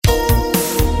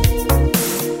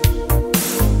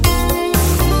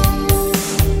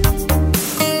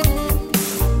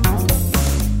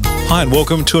Hi and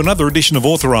welcome to another edition of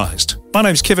Authorised. My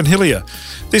name's Kevin Hillier.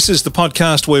 This is the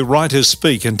podcast where writers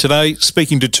speak, and today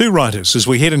speaking to two writers as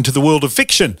we head into the world of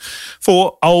fiction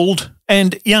for old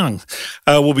and young.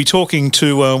 We'll be talking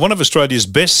to one of Australia's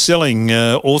best-selling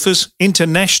authors,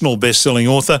 international best-selling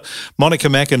author, Monica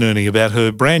McInerney, about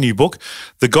her brand new book,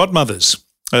 The Godmothers.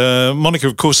 Monica,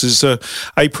 of course, is a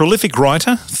prolific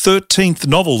writer, 13th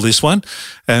novel this one,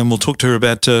 and we'll talk to her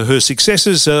about her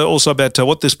successes, also about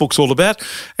what this book's all about,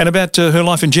 and about her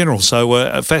life in general. So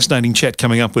a fascinating chat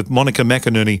coming up with Monica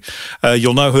McInerney.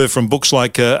 You'll know her from books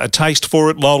like A Taste for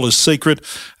It, Lola's Secret,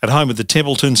 At Home with the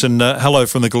Templetons, and Hello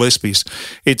from the Gillespies.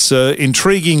 It's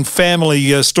intriguing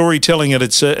family storytelling at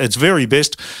its very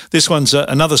best. This one's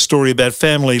another story about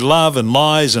family love and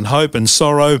lies and hope and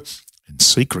sorrow and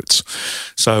secrets.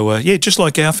 So, just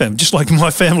like our family, just like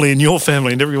my family and your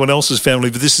family and everyone else's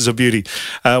family, but this is a beauty.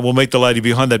 We'll meet the lady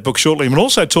behind that book shortly. And we'll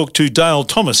also talk to Dale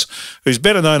Thomas, who's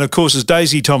better known, of course, as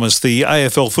Daisy Thomas, the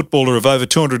AFL footballer of over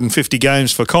 250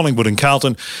 games for Collingwood and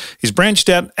Carlton. He's branched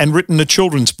out and written a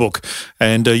children's book.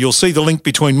 And you'll see the link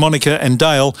between Monica and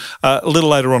Dale a little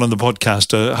later on in the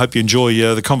podcast. I hope you enjoy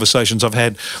the conversations I've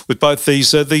had with both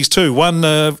these two, one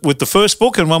with the first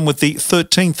book and one with the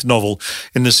 13th novel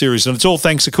in the series. And it's all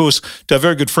thanks, of course, to our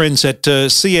very good friends at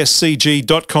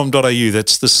cscg.com.au.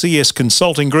 That's the CS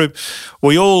Consulting Group.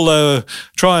 We all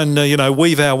try and,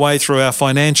 weave our way through our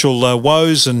financial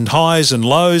woes and highs and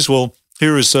lows. Well,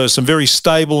 here is some very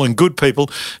stable and good people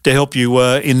to help you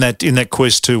in that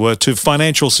quest to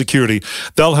financial security.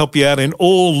 They'll help you out in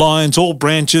all lines, all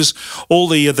branches, all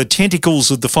the tentacles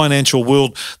of the financial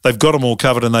world. They've got them all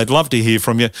covered, and they'd love to hear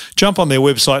from you. Jump on their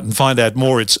website and find out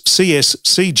more. It's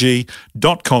cscg.com.au,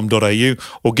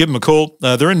 or give them a call.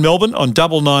 They're in Melbourne on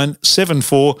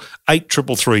 9974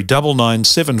 8333,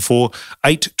 9974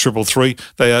 8333.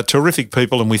 They are terrific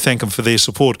people, and we thank them for their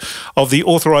support of the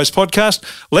Authorised podcast.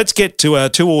 Let's get to our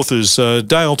two authors,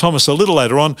 Dale Thomas, a little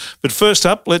later on. But first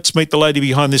up, let's meet the lady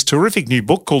behind this terrific new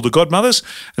book called The Godmothers,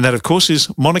 and that, of course, is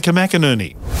Monica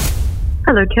McInerney.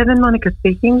 Hello, Kevin. Monica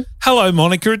speaking. Hello,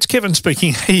 Monica. It's Kevin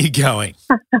speaking. How are you going?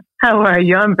 How are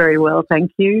you? I'm very well,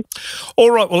 thank you.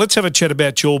 All right. Well, let's have a chat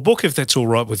about your book, if that's all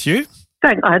right with you.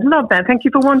 I'd love that. Thank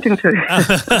you for wanting to.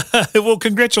 Well,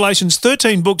 congratulations.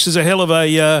 13 books is a hell of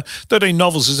 13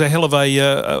 novels is a hell of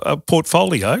a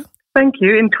portfolio. Thank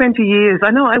you. In 20 years.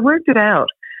 I know, I worked it out.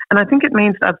 And I think it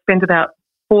means I've spent about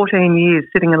 14 years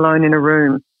sitting alone in a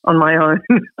room on my own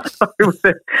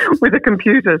with a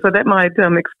computer. So that might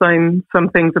explain some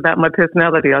things about my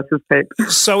personality, I suspect.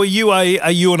 So are you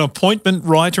an appointment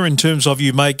writer in terms of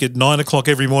you make at 9 o'clock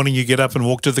every morning, you get up and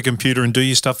walk to the computer and do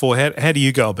your stuff, or how do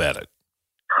you go about it?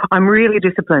 I'm really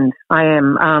disciplined. I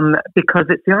am, because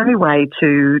it's the only way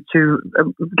to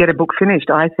get a book finished,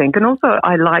 I think. And also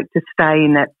I like to stay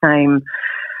in that same,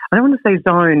 I don't want to say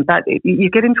zone, but you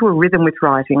get into a rhythm with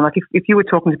writing. Like if you were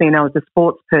talking to me and I was a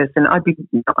sports person, I'd be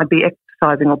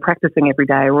exercising or practicing every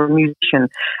day, or a musician.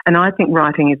 And I think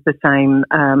writing is the same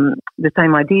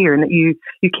idea, in that you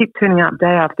keep turning up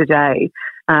day after day.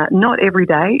 Not every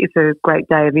day is a great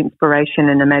day of inspiration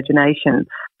and imagination,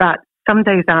 but some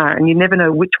days are, and you never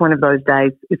know which one of those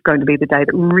days is going to be the day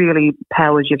that really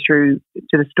powers you through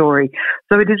to the story.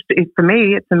 So for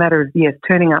me, it's a matter of,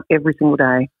 turning up every single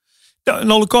day.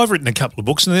 No, look, I've written a couple of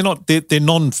books, and they're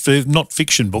not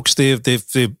fiction books. They're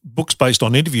books based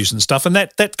on interviews and stuff, and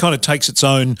that kind of takes its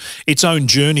own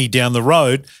journey down the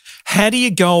road. How do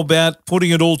you go about putting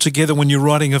it all together when you're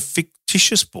writing a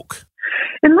fictitious book?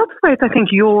 In lots of ways, I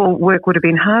think your work would have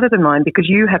been harder than mine, because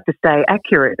you have to stay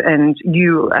accurate and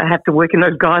you have to work in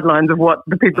those guidelines of what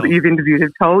the people that you've interviewed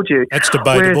have told you. That's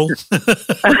debatable.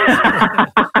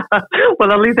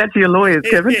 Well, I'll leave that to your lawyers,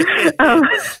 Kevin.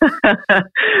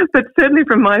 But certainly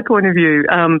from my point of view,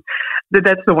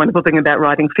 that's the wonderful thing about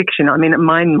writing fiction. I mean,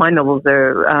 my novels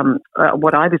are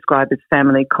what I describe as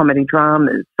family comedy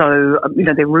dramas. So,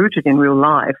 they're rooted in real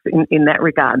life in that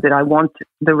regard, that I want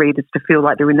the readers to feel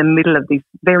like they're in the middle of this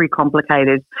very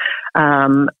complicated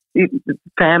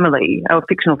family, or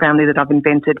fictional family that I've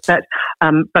invented. But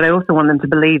I also want them to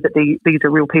believe that these are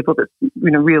real people that,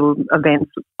 real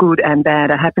events, good and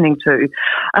bad, are happening to.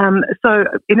 So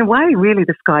in a way, really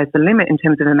the sky's the limit in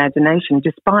terms of imagination,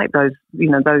 despite those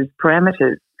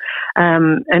parameters.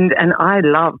 And I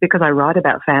love, because I write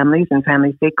about families and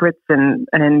family secrets and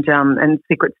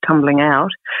secrets tumbling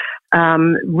out.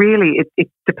 really it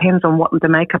depends on what the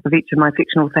makeup of each of my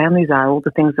fictional families are, all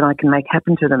the things that I can make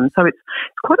happen to them. So it's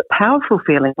quite a powerful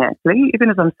feeling, actually. Even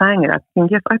as I'm saying it,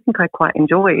 I think I quite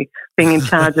enjoy being in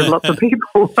charge of lots of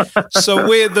people. So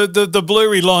where the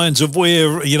blurry lines of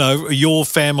where, your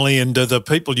family and the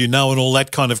people you know and all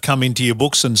that kind of come into your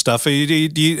books and stuff, do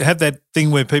you have that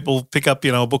thing where people pick up,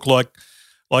 a book like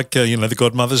The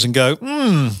Godmothers and go,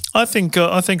 I think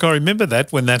I remember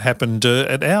that when that happened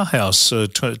at our house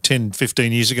 10,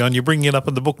 15 years ago, and you're bringing it up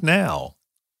in the book now?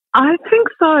 I think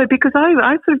so, because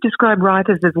I sort of describe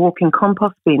writers as walking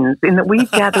compost bins, in that we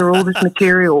gather all this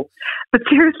material. But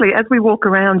seriously, as we walk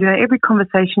around, every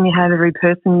conversation you have, every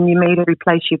person you meet, every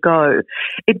place you go,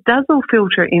 it does all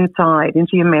filter inside,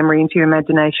 into your memory, into your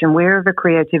imagination, wherever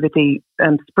creativity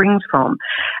springs from.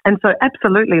 And so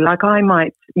absolutely, like I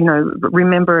might,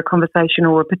 remember a conversation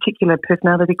or a particular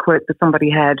personality quote that somebody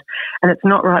had, and it's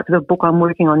not right for the book I'm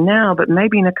working on now, but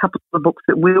maybe in a couple of books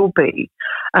it will be.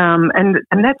 And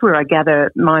that's where I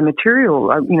gather my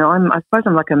material. I suppose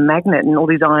I'm like a magnet, and all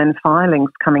these iron filings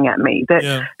coming at me.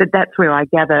 That's where I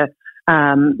gather.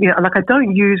 Like I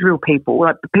don't use real people.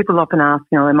 Like people often ask,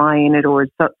 am I in it, or is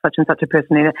such and such a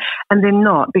person in it? And they're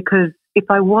not, because if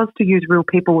I was to use real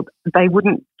people, they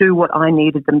wouldn't do what I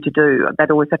needed them to do. They'd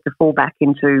always have to fall back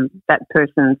into that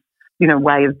person's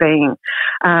way of being.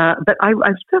 But I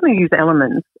certainly use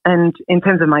elements. And in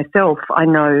terms of myself, I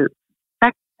know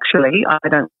actually I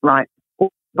don't write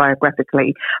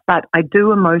biographically, but I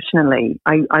do emotionally.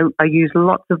 I use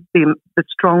lots of the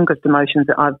strongest emotions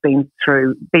that I've been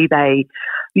through, be they,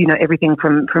 everything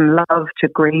from love to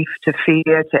grief to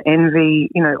fear to envy,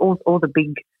 all the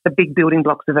big building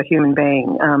blocks of a human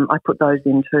being. I put those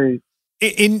in too.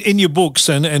 In your books,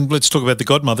 and let's talk about The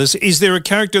Godmothers, is there a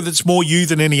character that's more you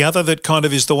than any other that kind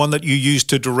of is the one that you use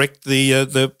to direct the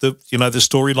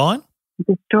storyline?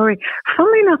 The story.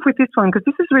 Funnily enough, with this one, because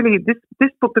this is really this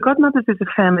book, The Godmothers, is a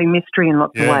family mystery in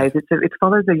lots of ways. It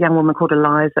follows a young woman called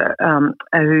Eliza,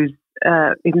 who's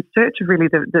in search of really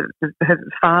her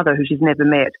father, who she's never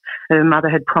met. Her mother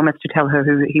had promised to tell her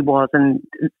who he was, and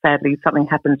sadly something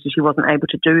happened, so she wasn't able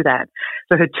to do that.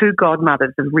 So her two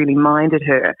godmothers have really minded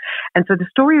her, and so the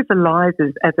story is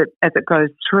Eliza's as it goes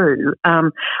through.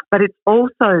 But it's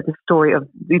also the story of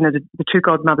the two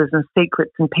godmothers and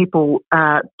secrets, and people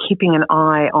keeping an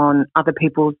eye on other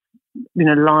people's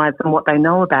lives and what they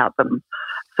know about them.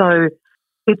 So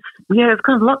it's kind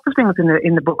of lots of things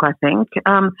in the book, I think.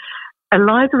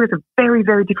 Eliza is a very,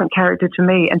 very different character to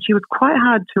me, and she was quite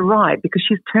hard to write because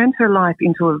she's turned her life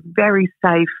into a very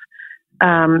safe,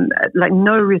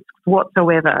 no risks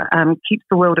whatsoever, keeps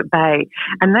the world at bay.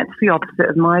 And that's the opposite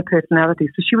of my personality.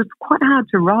 So she was quite hard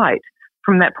to write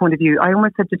from that point of view. I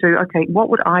almost had to do, okay, what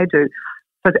would I do?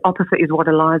 So the opposite is what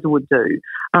Eliza would do.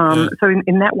 So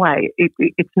in that way,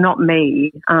 it's not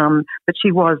me, but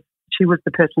she was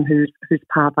the person whose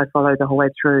path I followed the whole way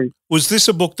through. Was this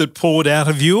a book that poured out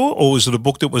of you, or was it a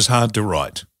book that was hard to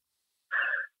write?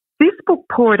 This book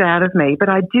poured out of me, but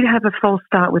I did have a false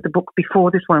start with the book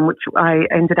before this one, which I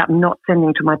ended up not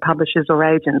sending to my publishers or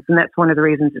agents, and that's one of the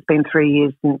reasons it's been 3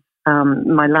 years since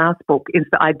my last book, is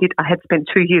that I had spent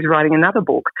 2 years writing another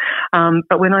book.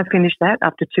 But when I finished that,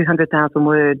 after 200,000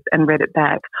 words, and read it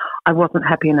back, I wasn't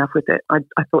happy enough with it.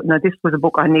 I thought, no, this was a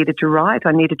book I needed to write.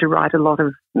 I needed to write a lot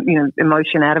of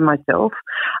emotion out of myself,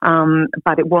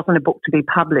 but it wasn't a book to be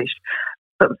published.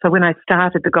 So when I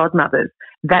started The Godmothers,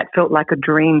 that felt like a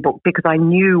dream book because I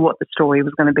knew what the story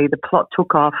was going to be. The plot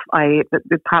took off.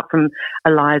 Apart from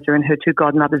Eliza and her two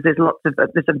godmothers, there's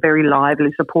a very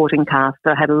lively supporting cast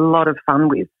that I had a lot of fun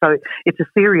with. So it's a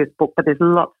serious book, but there's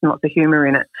lots and lots of humour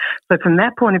in it. So from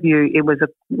that point of view, it was a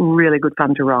really good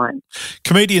fun to write.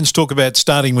 Comedians talk about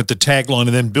starting with the tagline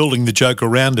and then building the joke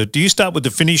around it. Do you start with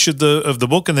the finish of the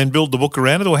book and then build the book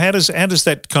around it, or how does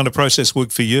that kind of process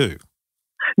work for you?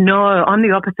 No, I'm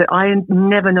the opposite. I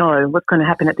never know what's going to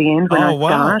happen at the end when I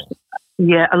start.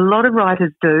 Yeah, a lot of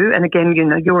writers do. And again,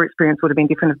 your experience would have been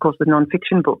different, of course, with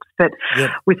non-fiction books. But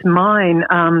with mine,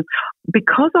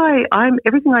 because I'm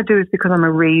everything I do is because I'm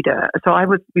a reader. So I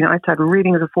started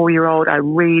reading as a 4-year-old. I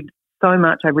read so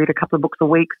much. I read a couple of books a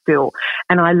week still.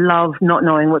 And I love not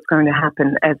knowing what's going to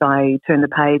happen as I turn the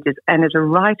pages. And as a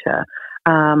writer,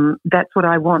 that's what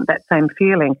I want, that same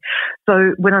feeling.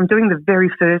 So when I'm doing the very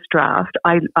first draft,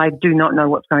 I do not know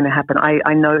what's going to happen.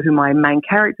 I know who my main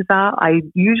characters are. I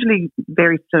usually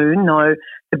very soon know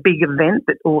the big event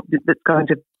that's going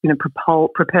to propel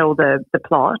the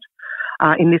plot.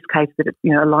 In this case, that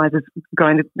Eliza's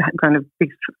going to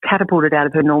be catapulted out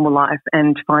of her normal life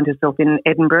and find herself in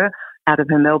Edinburgh, out of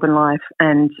her Melbourne life,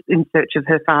 and in search of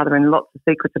her father and lots of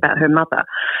secrets about her mother.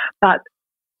 But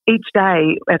each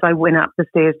day as I went up the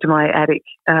stairs to my attic,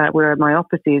 where my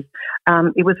office is,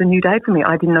 it was a new day for me.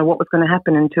 I didn't know what was going to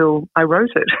happen until I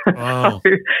wrote it. Wow. So,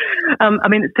 I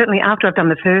mean, certainly after I've done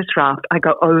the first draft, I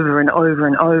go over and over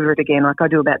and over it again. Like I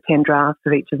do about 10 drafts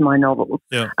of each of my novels.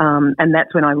 Yeah. And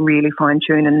that's when I really fine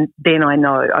tune. And then I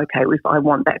know, okay, if I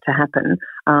want that to happen,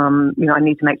 I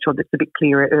need to make sure that's a bit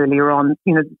clearer earlier on.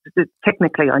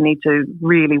 Technically I need to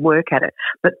really work at it.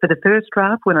 But for the first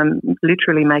draft, when I'm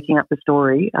literally making up the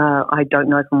story, I don't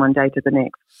know from one day to the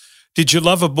next. Did your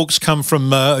love of books come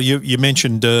from, you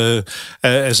mentioned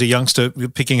as a youngster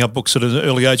picking up books at an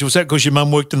early age. Was that because your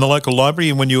mum worked in the local library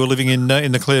and when you were living in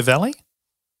the Clare Valley?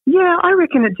 Yeah, I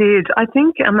reckon it did. I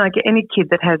think like any kid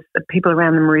that has people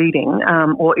around them reading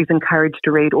or is encouraged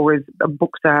to read or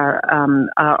books are on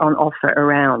offer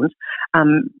around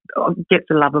gets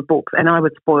a love of books. And I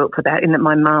was spoilt for that in that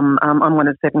my mum, I'm one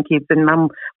of 7 kids, and mum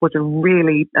was a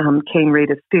really keen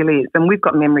reader, still is. And we've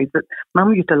got memories that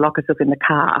mum used to lock herself in the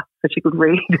car so she could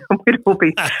read. We'd all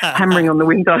be hammering on the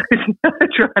windows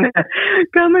trying to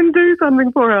come and do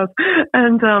something for us.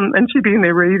 And she'd be in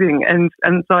there reading. And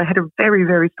so I had a very,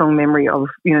 very strong memory of,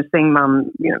 seeing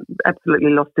mum,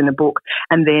 absolutely lost in a book.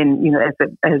 And then,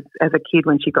 as a kid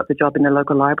when she got the job in the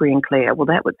local library in Clare, well,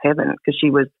 that was heaven because she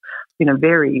was,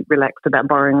 very relaxed about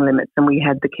borrowing limits and we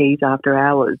had the keys after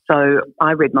hours. So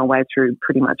I read my way through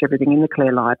pretty much everything in the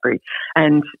Clare Library.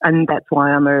 And that's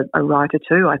why I'm a writer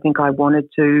too. I think I wanted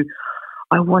to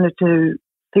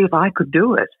see if I could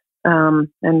do it.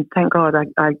 And thank God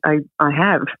I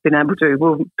have been able to.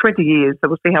 Well, 20 years, so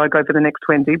we'll see how I go for the next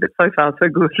 20, but so far so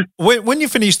good. When you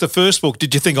finished the first book,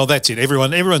 did you think, oh, that's it?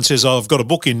 Everyone says, oh, I've got a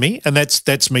book in me and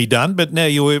that's me done. But now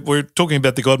we're talking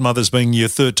about The Godmothers being your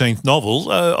 13th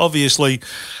novel. Obviously,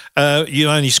 you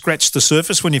only scratched the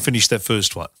surface when you finished that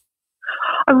first one.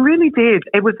 I really did.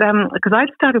 It was because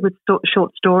I'd started with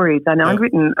short stories, and I'd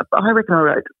written. I reckon I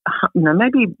wrote,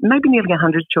 maybe nearly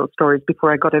 100 short stories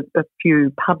before I got a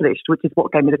few published, which is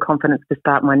what gave me the confidence to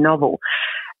start my novel.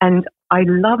 And I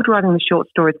loved writing the short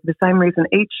stories for the same reason.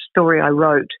 Each story I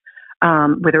wrote,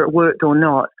 whether it worked or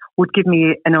not, would give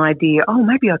me an idea. Oh,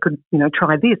 maybe I could,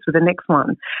 try this with the next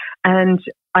one. And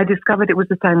I discovered it was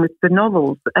the same with the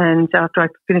novels. And after I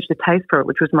finished A Taste for It,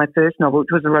 which was my first novel,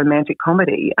 which was a romantic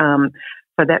comedy.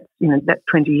 So that's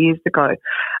 20 years ago.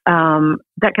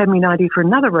 That gave me an idea for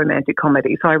another romantic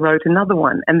comedy. So I wrote another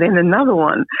one and then another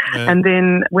one. Yeah. And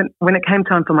then when it came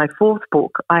time for my fourth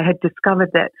book, I had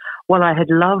discovered that while I had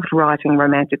loved writing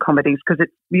romantic comedies because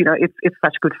it's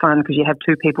such good fun because you have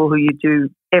two people who you do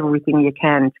everything you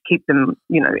can to keep them,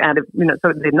 out of,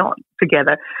 so they're not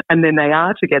together and then they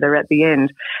are together at the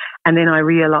end. And then I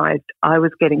realised I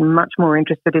was getting much more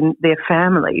interested in their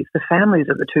families, the families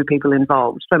of the two people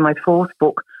involved. So my fourth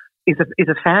book is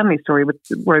a family story with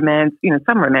romance,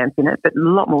 some romance in it, but a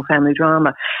lot more family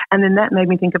drama. And then that made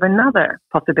me think of another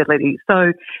possibility.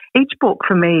 So each book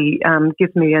for me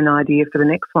gives me an idea for the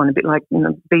next one, a bit like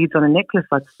beads on a necklace,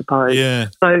 I suppose. Yeah.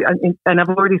 So and I've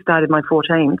already started my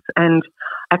 14th, and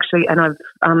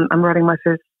I'm writing my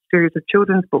first series of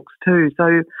children's books too.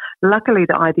 So luckily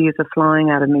the ideas are flying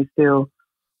out of me still.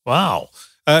 Wow.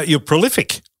 You're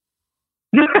prolific.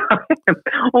 Yeah,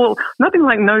 well, nothing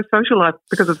like no social life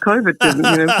because of COVID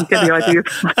to get the idea.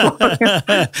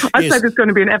 I'd say there's going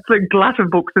to be an absolute glut of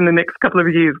books in the next couple of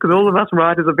years because all of us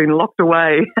writers have been locked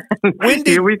away.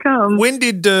 Here we come. When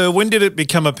did it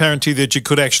become apparent to you that you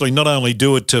could actually not only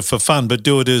do it for fun but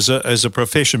do it as a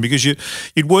profession? Because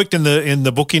you'd worked in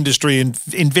the book industry in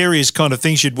various kind of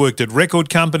things. You'd worked at record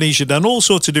companies. You'd done all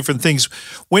sorts of different things.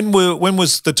 When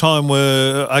was the time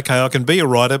where okay, I can be a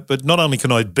writer, but not only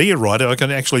can I be a writer, I can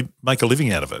actually make a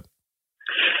living out of it?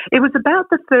 It was about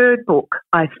the third book,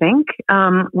 I think,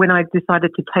 when I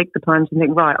decided to take the plunge and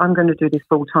think, right, I'm going to do this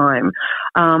full time.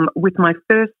 With my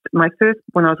first,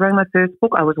 when I was writing my first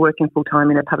book, I was working full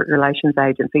time in a public relations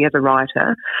agency as a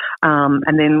writer.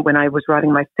 And then when I was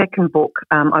writing my second book,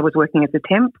 I was working as a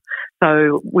temp.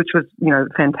 So, which was, a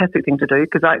fantastic thing to do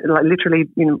because I literally,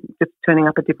 just turning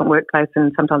up at different workplace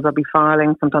and sometimes I'd be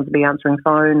filing, sometimes I'd be answering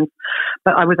phones.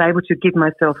 But I was able to give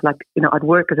myself I'd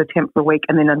work as a temp for a week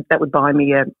and then that would buy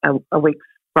me a week's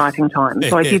writing time.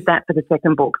 So I did that for the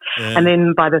second book. Yeah. And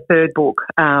then by the third book,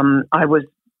 I was,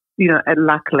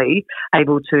 luckily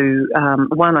able to,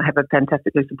 one, I have a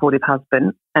fantastically supportive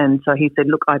husband. And so he said,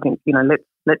 look, I think,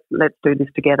 let's do this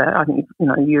together. I think,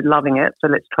 you're loving it. So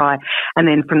let's try. And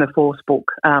then from the fourth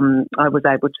book, I was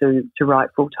able to write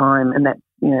full time and that,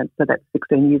 so that's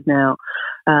 16 years now.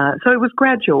 So it was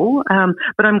gradual,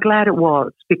 but I'm glad it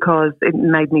was because it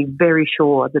made me very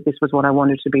sure that this was what I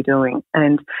wanted to be doing.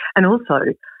 And also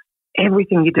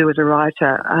everything you do as a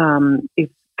writer is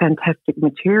fantastic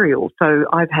material. So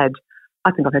I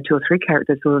think I've had 2 or 3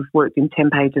 characters who have worked in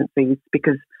temp agencies,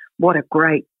 because what a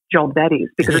great job that is,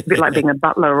 because it's a bit like being a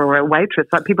butler or a waitress.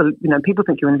 Like people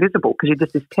think you're invisible because you're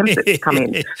just this temp that's come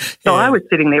in. So I was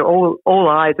sitting there all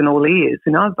eyes and all ears,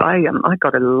 and I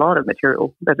got a lot of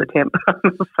material as a temp.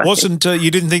 Wasn't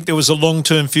you didn't think there was a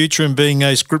long-term future in being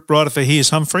a scriptwriter for Here's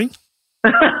Humphrey?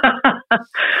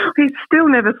 He still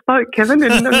never spoke, Kevin,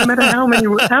 and no matter how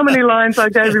many lines I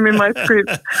gave him in my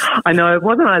script. I know,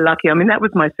 wasn't I lucky? I mean, that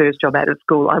was my first job out of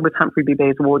school. I was Humphrey B.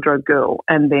 Bear's wardrobe girl,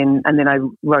 and then I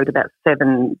wrote about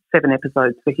seven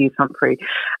episodes for Here's Humphrey.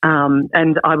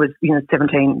 And I was,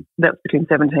 17. That was between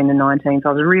 17 and 19, so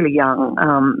I was really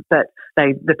young. But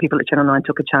the people at Channel 9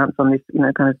 took a chance on this,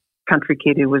 kind of country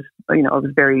kid who was, I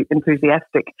was very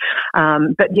enthusiastic.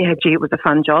 But yeah, gee, it was a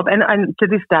fun job. And to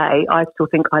this day, I still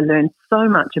think I learned so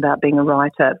much about being a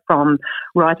writer from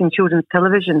writing children's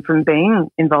television, from being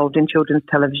involved in children's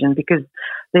television, because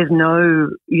there's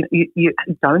you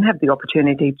don't have the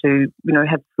opportunity to,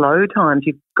 have slow times.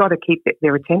 You've got to keep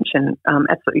their attention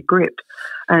absolutely gripped.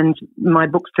 And my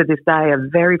books to this day are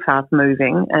very fast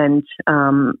moving, and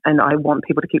I want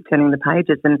people to keep turning the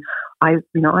pages. And I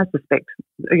suspect,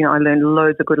 I learned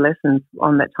loads of good lessons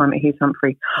on that time at Here's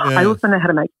Humphrey. Yeah. I also know how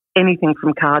to make anything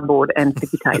from cardboard and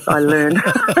sticky tape. I learned.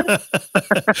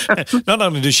 Not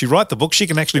only does she write the book, she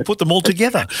can actually put them all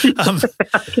together.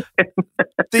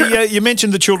 You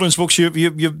mentioned the children's books.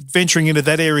 You're venturing into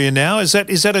that area now. Is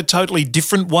that a totally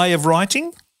different way of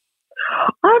writing?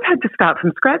 I've had to start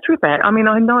from scratch with that. I mean,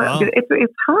 I know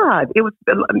it's hard. It was,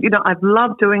 I've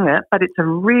loved doing it, but it's a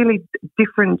really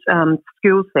different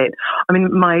skill set. I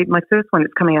mean, my first one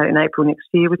is coming out in April next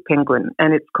year with Penguin,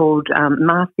 and it's called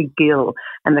Marcy Gill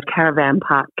and the Caravan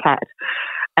Park Cat.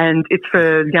 And it's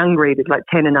for young readers, like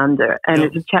 10 and under, and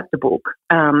it's a chapter book.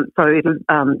 So it'll,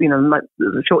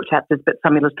 short chapters, but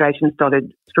some illustrations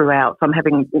dotted throughout. So I'm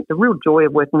having the real joy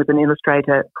of working with an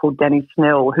illustrator called Danny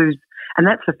Snell, and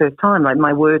that's the first time, like,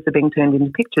 my words are being turned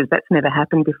into pictures. That's never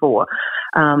happened before.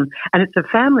 And it's a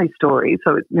family story,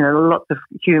 so it's, lots of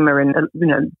humour and,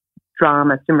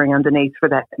 drama simmering underneath for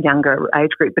that younger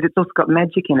age group, but it's also got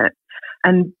magic in it.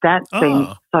 And that's been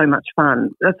so much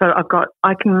fun. So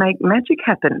I can make magic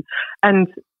happen. And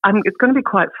it's going to be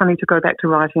quite funny to go back to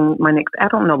writing my next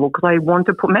adult novel, because I want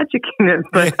to put magic in it,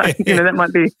 but that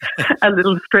might be a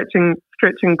little stretching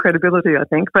credibility, I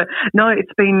think. But no,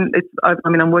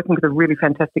 I'm working with a really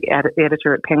fantastic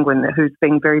editor at Penguin who's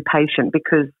been very patient,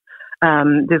 because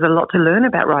there's a lot to learn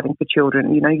about writing for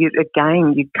children. You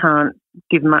can't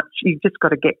give much. You just got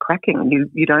to get cracking.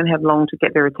 You don't have long to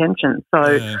get their attention.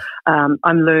 So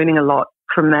I'm learning a lot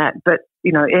from that. But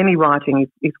any writing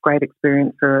is great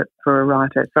experience for a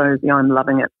writer. So I'm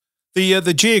loving it.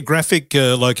 The geographic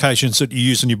locations that you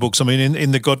use in your books, I mean,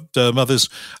 in the Godmothers,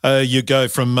 you go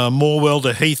from Morwell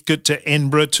to Heathcote to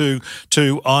Edinburgh to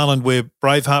Ireland, where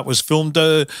Braveheart was filmed.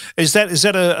 Is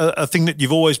that a thing that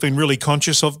you've always been really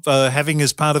conscious of having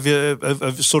as part of your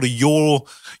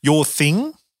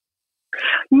thing?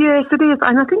 Yes, it is,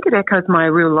 and I think it echoes my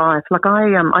real life. Like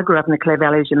I grew up in the Clare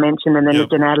Valley, as you mentioned, and then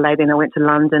lived in Adelaide, and I went to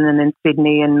London, and then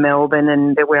Sydney and Melbourne,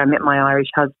 and where I met my Irish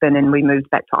husband, and we moved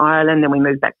back to Ireland, then we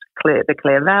moved back to the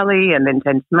Clare Valley, and then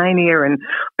Tasmania, and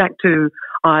back to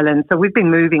Ireland. So we've been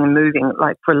moving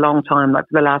like for a long time, like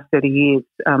for the last 30 years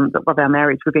of our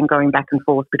marriage. We've been going back and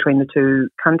forth between the two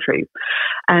countries,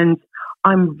 and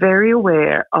I'm very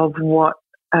aware of what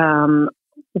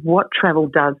travel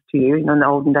does to you, in the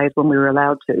olden days when we were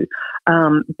allowed to.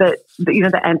 But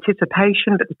the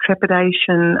anticipation, but the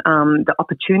trepidation, the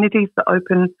opportunities that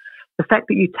open, the fact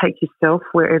that you take yourself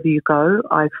wherever you go,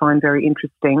 I find very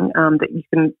interesting, that you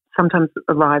can sometimes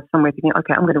arrive somewhere thinking,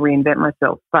 okay, I'm going to reinvent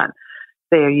myself, but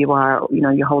there you are,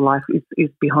 your whole life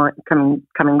is behind,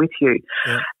 coming with you.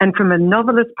 Yeah. And from a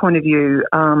novelist point of view,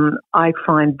 I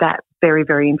find that very,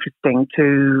 very interesting,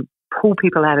 to pull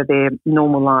people out of their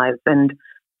normal lives and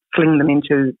fling them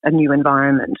into a new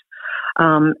environment.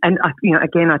 And I think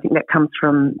that comes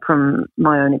from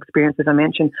my own experience, as I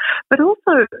mentioned. But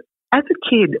also, as a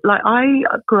kid, like I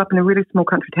grew up in a really small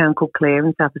country town called Clare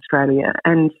in South Australia,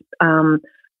 and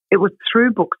it was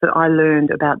through books that I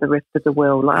learned about the rest of the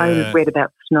world. Like I read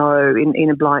about snow in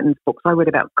Enid Blyton's books. I read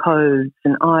about coves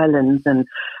and islands and,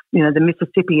 the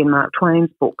Mississippi in Mark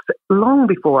Twain's books, long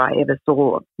before I ever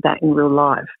saw that in real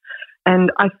life.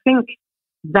 And I think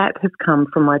that has come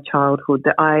from my childhood,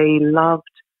 that I loved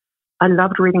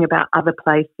reading about other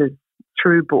places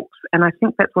through books. And I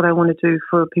think that's what I want to do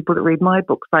for people that read my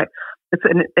books. Like,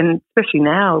 and especially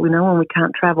now, you know, when we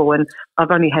can't travel, and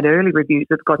I've only had early reviews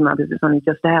of Godmothers, it's only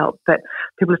just out, but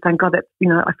people are saying, God, that, you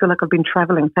know, I feel like I've been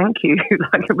traveling, thank you.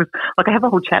 Like it was, like I have a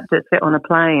whole chapter set on a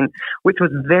plane, which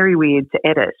was very weird to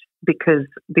edit because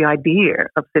the idea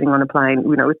of sitting on a plane,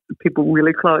 you know, with people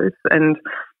really close and,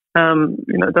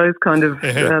 you know, those kind of,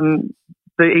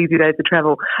 the easy days of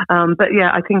travel. But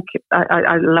yeah, I think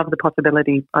I love the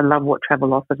possibility. I love what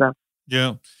travel offers us.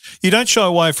 Yeah, you don't shy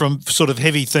away from sort of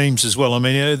heavy themes as well. I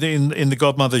mean, in the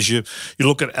Godmothers, you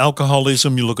look at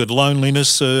alcoholism, you look at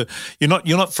loneliness. You're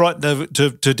not frightened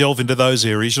to delve into those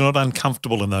areas. You're not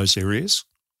uncomfortable in those areas.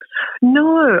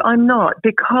 No, I'm not,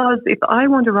 because if I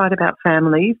want to write about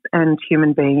families and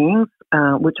human beings,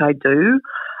 which I do,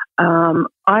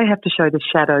 I have to show the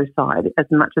shadow side as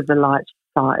much as the light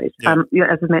side. Yeah. You know,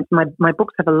 as I mentioned, my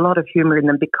books have a lot of humour in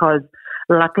them because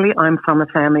luckily I'm from a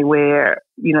family where,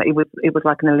 you know, it was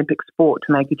like an Olympic sport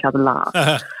to make each other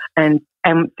laugh. And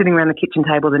sitting around the kitchen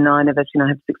table, the 9 of us, you know, I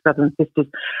have 6 brothers and sisters,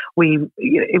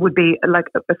 it would be like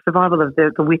a survival of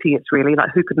the wittiest, really,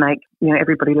 like who could make, you know,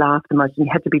 everybody laugh the most, and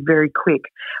you had to be very quick.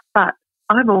 But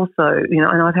I've also, you know,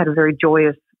 and I've had a very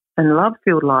joyous and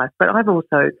love-filled life, but I've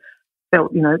also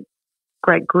felt, you know,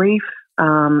 great grief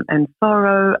and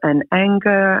sorrow and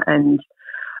anger, and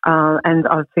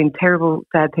I've seen terrible,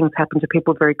 sad things happen to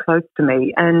people very close to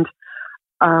me, and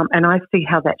I see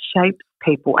how that shapes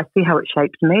people. I see how it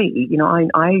shapes me. You know,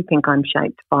 I think I'm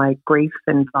shaped by grief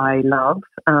and by love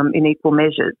in equal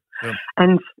measures. Yeah.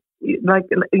 And like,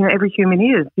 you know, every human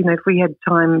is. You know, if we had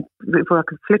time, if I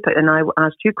could flip it and I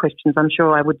asked you questions, I'm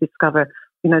sure I would discover,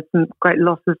 you know, some great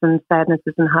losses and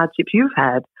sadnesses and hardships you've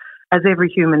had, as every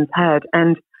human's had.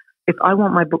 And if I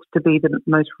want my books to be the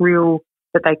most real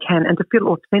that they can and to feel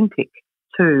authentic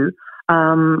too,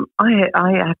 I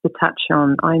have to touch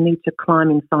on, I need to climb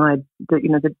inside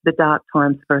the dark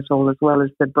times for us all, as well as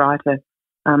the brighter,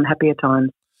 happier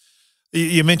times.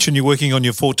 You mentioned you're working on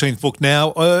your 14th book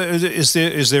now. Is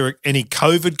there any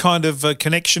COVID kind of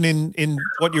connection in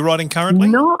what you're writing currently?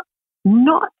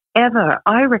 Not ever.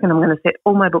 I reckon I'm going to set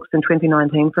all my books in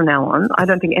 2019 from now on. I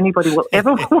don't think anybody will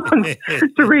ever want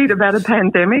to read about a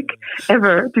pandemic,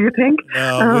 ever. Do you think?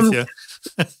 No, I'm with you.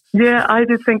 Yeah, I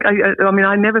just think, I mean,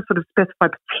 I never sort of specify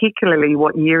particularly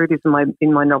what year it is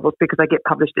in my novels, because they get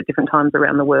published at different times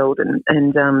around the world,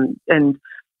 and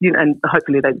you know, and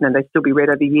hopefully they still be read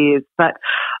over years. But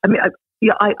I mean,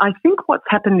 I think what's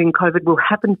happened in COVID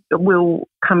will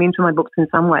come into my books in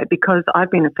some way, because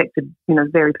I've been affected, you know,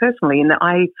 very personally. In that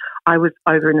I was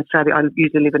over in Australia. I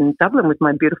usually live in Dublin with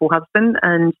my beautiful husband,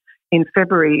 and in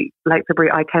late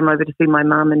February, I came over to see my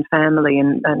mum and family,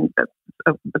 and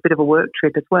a bit of a work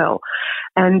trip as well.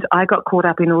 And I got caught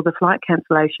up in all the flight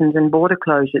cancellations and border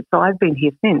closures. So I've been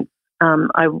here since.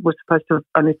 I was supposed to have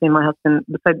only seen my husband,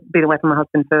 been away from my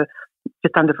husband for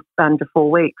just under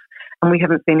 4 weeks, and we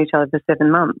haven't seen each other for 7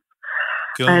 months.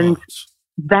 God. And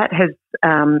that has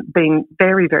been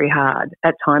very, very hard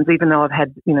at times, even though I've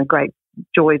had, you know, great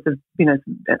joys of, you know,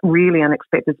 really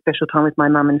unexpected special time with my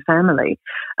mum and family.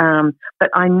 But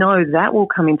I know that will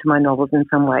come into my novels in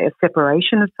some way, a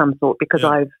separation of some sort, because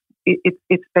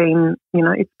it's been, you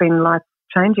know, it's been life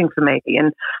changing for me.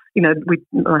 And, you know,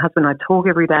 my husband and I talk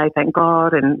every day, thank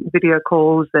God, and video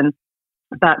calls,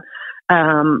 but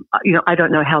you know, I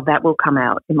don't know how that will come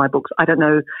out in my books. I don't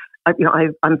know. You know,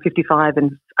 I'm 55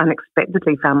 and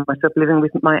unexpectedly found myself living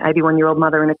with my 81-year-old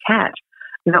mother and a cat.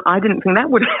 You know, I didn't think that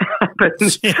would happen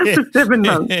for 7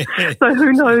 months. So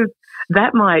who knows?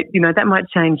 That might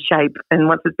change shape. And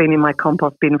once it's been in my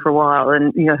compost bin for a while,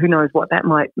 and, you know, who knows what that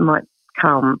might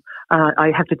come.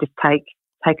 I have to just take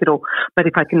it all. But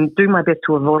if I can do my best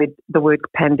to avoid the word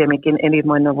pandemic in any of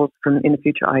my novels in the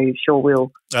future, I sure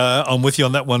will. I'm with you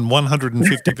on that one,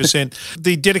 150%.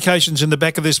 The dedications in the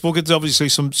back of this book, it's obviously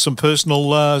some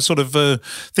personal sort of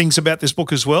things about this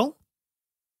book as well.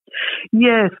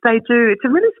 Yes, they do. It's a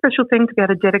really special thing to be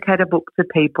able to dedicate a book to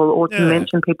people, or to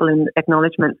mention people in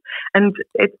acknowledgements. And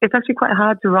it's actually quite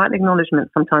hard to write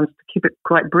acknowledgements sometimes, to keep it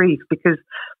quite brief, because,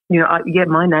 you know,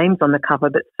 my name's on the cover,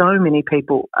 but so many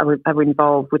people are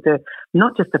involved with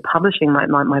not just the publishing,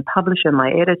 my publisher,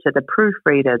 my editor, the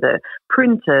proofreader, the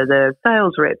printer, the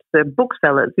sales reps, the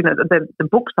booksellers, you know, the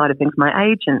book side of things,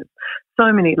 my agents,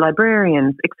 so many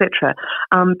librarians, etc.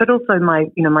 But also my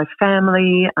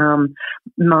family,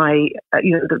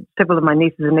 several of my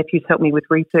nieces and nephews helped me with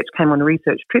research, came on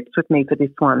research trips with me for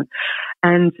this one.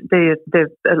 And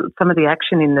some of the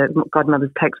action in the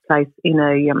Godmothers takes place in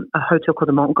a hotel called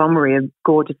the Montgomery, a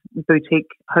gorgeous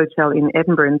boutique hotel in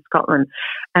Edinburgh in Scotland.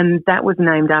 And that was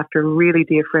named after a really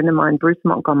dear friend of mine, Bruce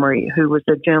Montgomery, who was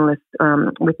a journalist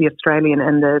with the Australian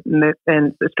and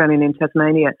the Australian in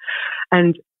Tasmania.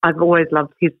 And I've always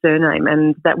loved his surname,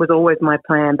 and that was always my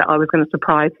plan, that I was going to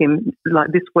surprise him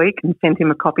like this week and send him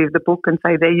a copy of the book and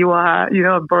say, there you are,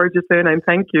 I've borrowed your surname,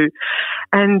 thank you.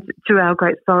 And to our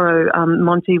great sorrow,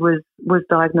 Monty was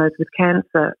diagnosed with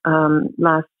cancer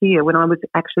last year when I was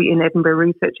actually in Edinburgh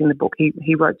researching the book.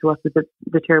 He wrote to us with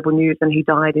the terrible news, and he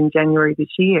died in January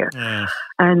this year. Yeah.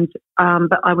 And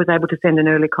but I was able to send an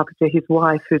early copy to his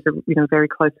wife, who's a very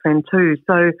close friend too.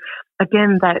 So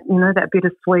again, that that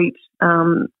bittersweet.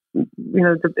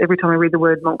 Every time I read the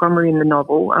word Montgomery in the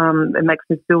novel, it makes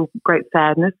me feel great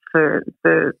sadness for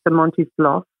Monty's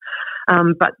loss.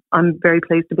 But I'm very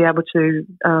pleased to be able to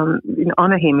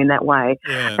honour him in that way.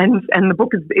 Yeah. And the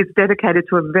book is dedicated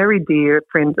to a very dear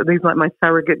friend. He's like my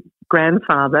surrogate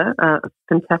grandfather, a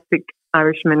fantastic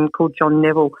Irishman called John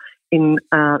Neville in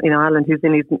Ireland, who's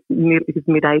in his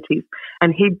mid-80s.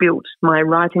 And he built my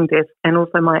writing desk and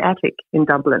also my attic in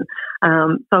Dublin.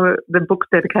 So the book's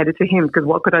dedicated to him, because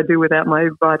what could I do without my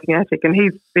writing attic? And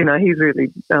he's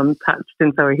really touched,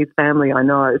 and so are his family, I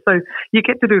know. So you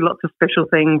get to do lots of special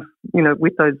things,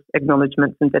 with those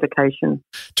acknowledgements and dedication.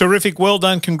 Terrific. Well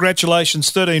done.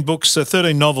 Congratulations. 13 books,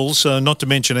 13 novels, not to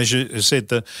mention, as you said,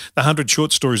 the 100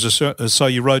 short stories or so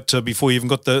you wrote before you even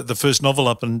got the first novel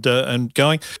up and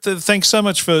going. Thanks so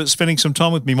much for spending some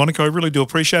time with me, Monica. I really do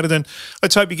appreciate it. And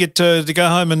let's hope you get to go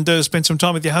home and spend some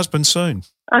time with your husband soon.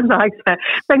 I'd like that.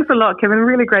 Thanks a lot, Kevin.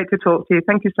 Really great to talk to you.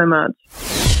 Thank you so much.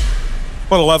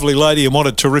 What a lovely lady, and what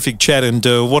a terrific chat, and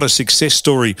what a success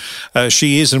story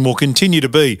she is and will continue to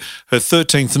be. Her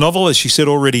 13th novel, as she said,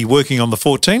 already working on the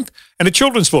 14th, and a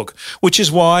children's book, which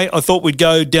is why I thought we'd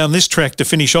go down this track to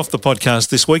finish off the podcast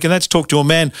this week, and that's talk to a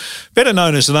man better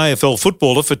known as an AFL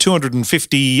footballer for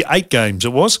 258 games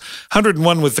it was,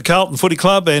 101 with the Carlton Footy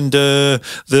Club, and the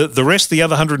rest, the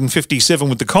other 157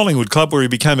 with the Collingwood Club, where he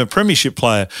became a premiership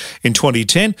player in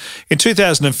 2010. In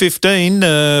 2015,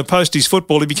 post his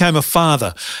football, he became a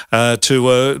father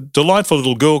to a delightful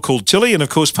little girl called Tilly, and of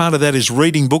course part of that is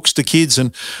reading books to kids.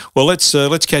 And well, let's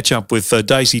catch up with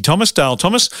Daisy Thomas, Dale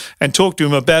Thomas, and talk to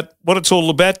him about what it's all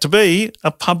about to be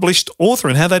a published author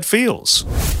and how that feels.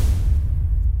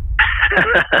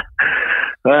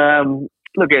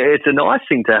 Look, it's a nice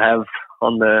thing to have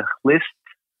on the list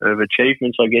of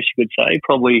achievements, I guess you could say.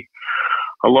 Probably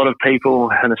a lot of people,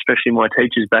 and especially my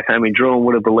teachers back home in Druin,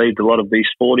 would have believed a lot of these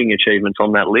sporting achievements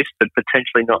on that list, but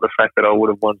potentially not the fact that I would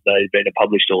have one day been a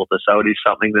published author. So it is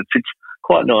something that sits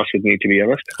quite nice with me, to be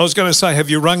honest. I was going to say, have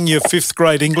you rung your 5th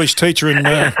grade English teacher and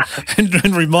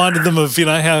reminded them of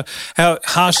how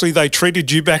harshly they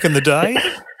treated you back in the day?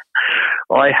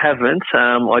 I haven't.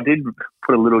 I did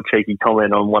put a little cheeky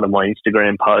comment on one of my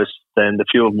Instagram posts, and a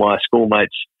few of my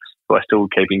schoolmates who I still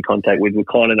keep in contact with were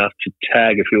kind enough to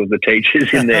tag a few of the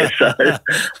teachers in there. So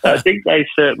I think they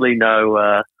certainly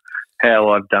know how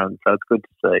I've done. So it's good to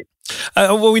see.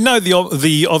 Well, we know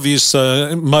the obvious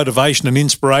motivation and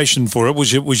inspiration for it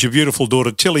was your beautiful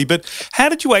daughter Tilly, but how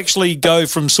did you actually go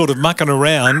from sort of mucking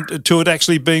around to it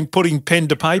actually being putting pen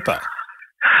to paper?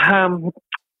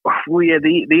 Well, yeah,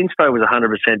 the inspo was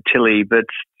 100% Tilly, but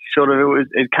sort of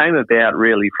it came about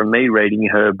really from me reading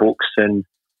her books and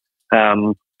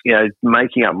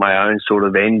making up my own sort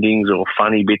of endings or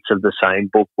funny bits of the same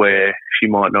book where she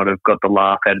might not have got the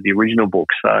laugh out of the original book.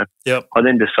 So yep. I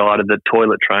then decided that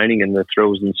toilet training and the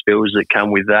thrills and spills that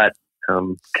come with that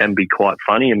can be quite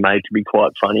funny and made to be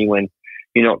quite funny when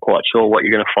you're not quite sure what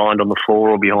you're going to find on the floor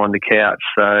or behind the couch.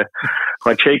 So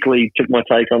I cheekily took my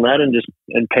take on that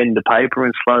and penned to paper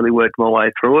and slowly worked my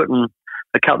way through it. And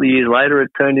a couple of years later,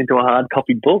 it turned into a hard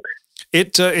copy book.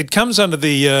 It comes under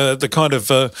the kind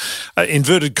of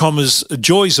inverted commas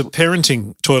joys of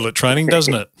parenting toilet training,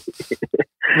 doesn't it?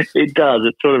 It does.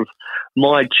 It's sort of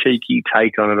my cheeky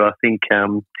take on it. I think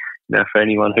for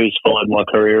anyone who's followed my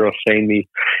career or seen me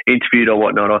interviewed or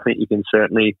whatnot, I think you can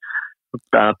certainly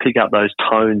pick up those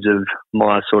tones of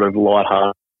my sort of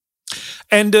lighthearted.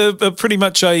 And pretty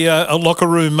much a locker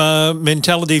room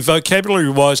mentality,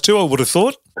 vocabulary-wise too, I would have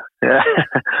thought.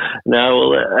 No,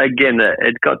 well, again,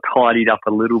 it got tidied up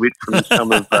a little bit from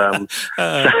some of some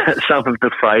of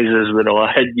the phrases that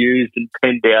I had used and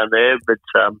penned down there, but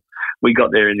we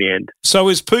got there in the end. So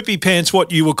is poopy pants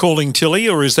what you were calling Tilly,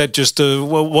 or is that just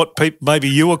what maybe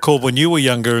you were called when you were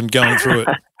younger and going through it?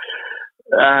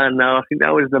 No, I think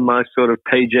that was the most sort of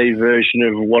PG version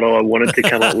of what I wanted to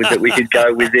come up with, that we could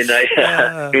go within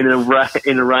in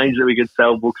a range that we could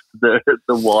sell books to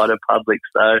the wider public.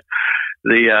 So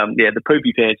the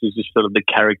Poopy Pants was just sort of the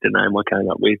character name I came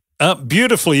up with.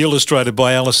 Beautifully illustrated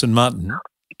by Alison Mutton.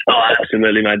 Oh,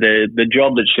 absolutely, mate. The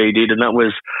job that she did, and that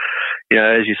was,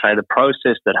 as you say, the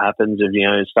process that happens of,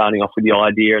 starting off with the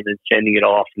idea and then sending it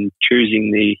off and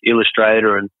choosing the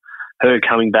illustrator and her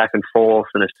coming back and forth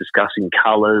and us discussing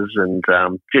colours and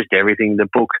just everything. The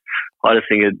book, I just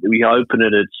think we open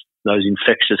it, it's those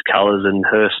infectious colours, and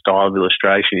her style of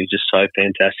illustration is just so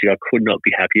fantastic. I could not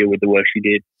be happier with the work she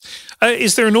did.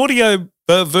 Is there an audio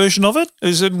version of it?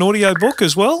 Is it an audio book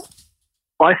as well?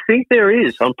 I think there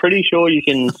is. I'm pretty sure you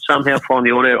can somehow find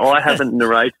the audio. I haven't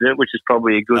narrated it, which is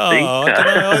probably a good thing.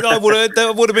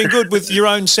 That would have been good with your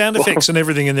own sound effects and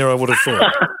everything in there, I would have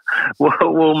thought.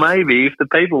 Well, maybe. If the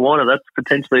people want it, that's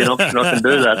potentially an option. I can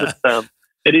do that.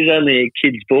 It is only a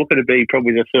kid's book. It'd be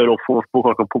probably the third or fourth book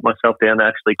I could put myself down to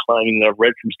actually claiming that I've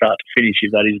read from start to finish,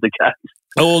 if that is the case.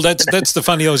 Oh, well, that's the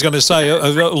funny I was going to say.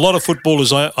 A lot of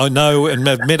footballers I know and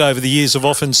have met over the years have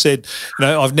often said,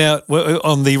 I've now,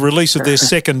 on the release of their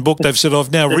second book, they've said,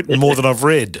 I've now written more than I've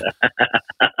read.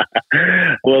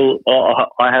 Well,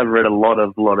 I have read a lot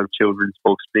of children's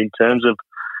books, but in terms of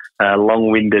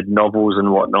long-winded novels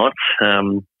and whatnot,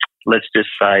 let's just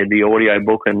say the audio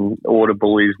book and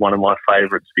Audible is one of my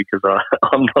favourites, because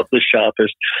I'm not the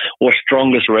sharpest or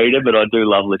strongest reader, but I do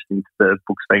love listening to the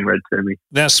books being read to me.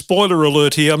 Now, spoiler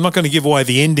alert here, I'm not going to give away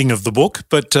the ending of the book,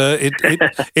 but it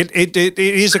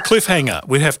is a cliffhanger,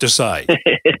 we'd have to say.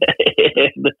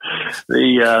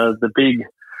 the big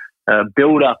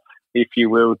build-up, if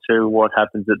you will, to what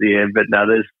happens at the end. But no,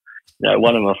 there's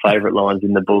one of my favourite lines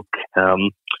in the book,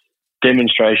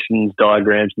 demonstrations,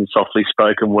 diagrams, and softly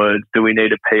spoken words. Do we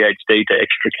need a PhD to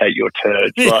extricate your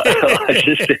turds? I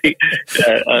just think,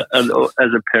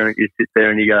 as a parent, you sit there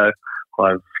and you go,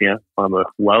 I'm a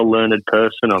well-learned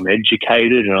person, I'm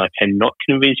educated, and I cannot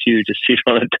convince you to sit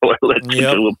on a toilet and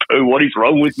do a poo. What is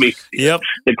wrong with me? Yep.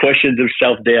 The questions of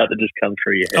self-doubt that just come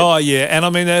through your head. Oh, yeah. And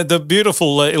I mean, the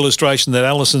beautiful illustration that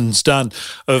Alison's done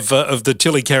of the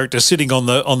Tilly character sitting on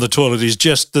the toilet is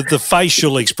just, the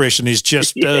facial expression is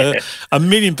just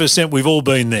 1,000,000% we've all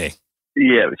been there.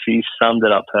 Yeah, she summed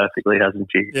it up perfectly, hasn't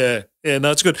she? Yeah,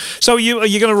 no, it's good. So are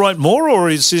you going to write more, or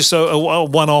is this a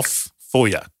one-off for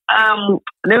you?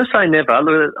 Never say never.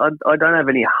 Look, I don't have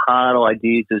any hard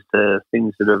ideas as to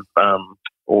things that have,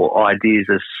 or ideas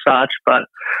as such, but,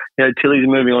 Tilly's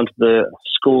moving on to the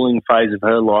schooling phase of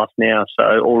her life now, so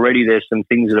already there's some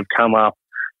things that have come up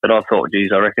that I thought,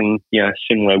 geez, I reckon,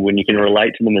 similar when you can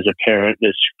relate to them as a parent,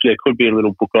 there could be a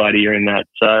little book idea in that.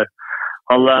 So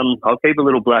I'll keep a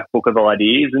little black book of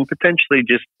ideas, and potentially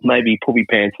just maybe Poopy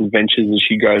Pants adventures as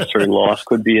she goes through life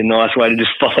could be a nice way to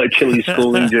just follow Tilly's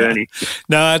schooling journey.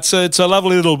 No, it's a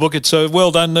lovely little book. It's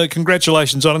well done.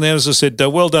 Congratulations on it. And as I said,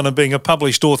 well done on being a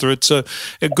published author. It's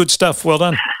good stuff. Well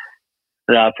done.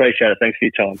 No, I appreciate it. Thanks for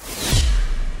your time.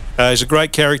 He's a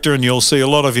great character, and you'll see a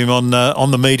lot of him on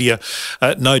the media,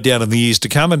 no doubt, in the years to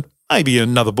come. And maybe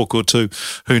another book or two,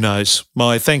 who knows.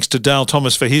 My thanks to Dale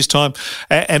Thomas for his time,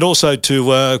 and also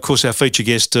to, of course, our feature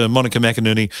guest, Monica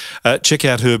McInerney. Check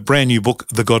out her brand new book,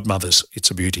 The Godmothers.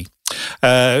 It's a beauty.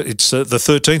 It's the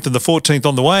 13th and the 14th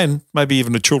on the way, and maybe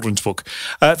even a children's book.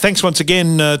 Thanks once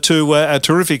again to our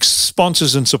terrific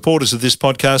sponsors and supporters of this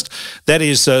podcast. That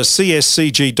is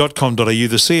cscg.com.au,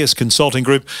 the CS Consulting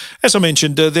Group. As I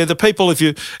mentioned, they're the people, if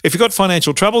you've got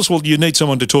financial troubles, well, you need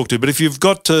someone to talk to. But if you've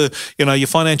got your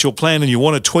financial plan and you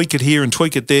want to tweak it here and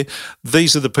tweak it there,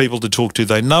 these are the people to talk to.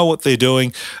 They know what they're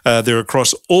doing. They're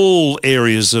across all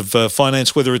areas of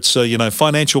finance, whether it's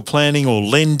financial planning or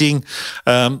lending.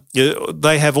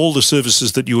 They have all the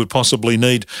services that you would possibly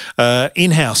need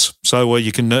in-house, so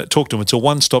you can talk to them. It's a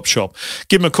one-stop shop.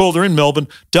 Give them a call. They're in Melbourne,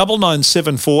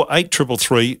 9974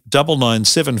 833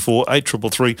 9974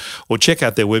 833, or check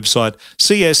out their website,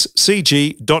 cscg.com.au.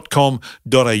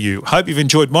 Hope you've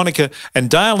enjoyed Monica and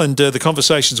Dale and the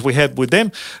conversations we had with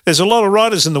them. There's a lot of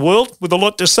writers in the world with a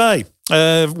lot to say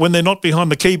when they're not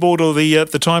behind the keyboard or the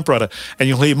typewriter, and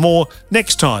you'll hear more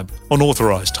next time on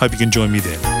Authorised. Hope you can join me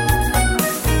there.